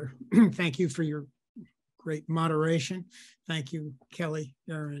you, Heather. Thank you for your great moderation. Thank you, Kelly,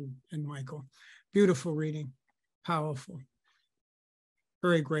 Erin, and Michael. Beautiful reading, powerful,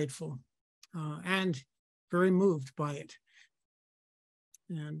 very grateful, and very moved by it.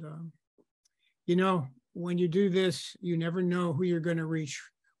 And, you know, when you do this, you never know who you're going to reach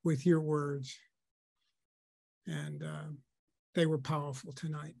with your words. And they were powerful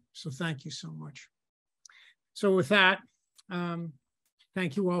tonight. So thank you so much. So with that,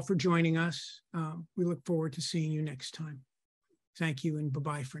 thank you all for joining us. We look forward to seeing you next time. Thank you and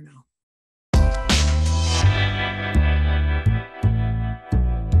bye-bye for now.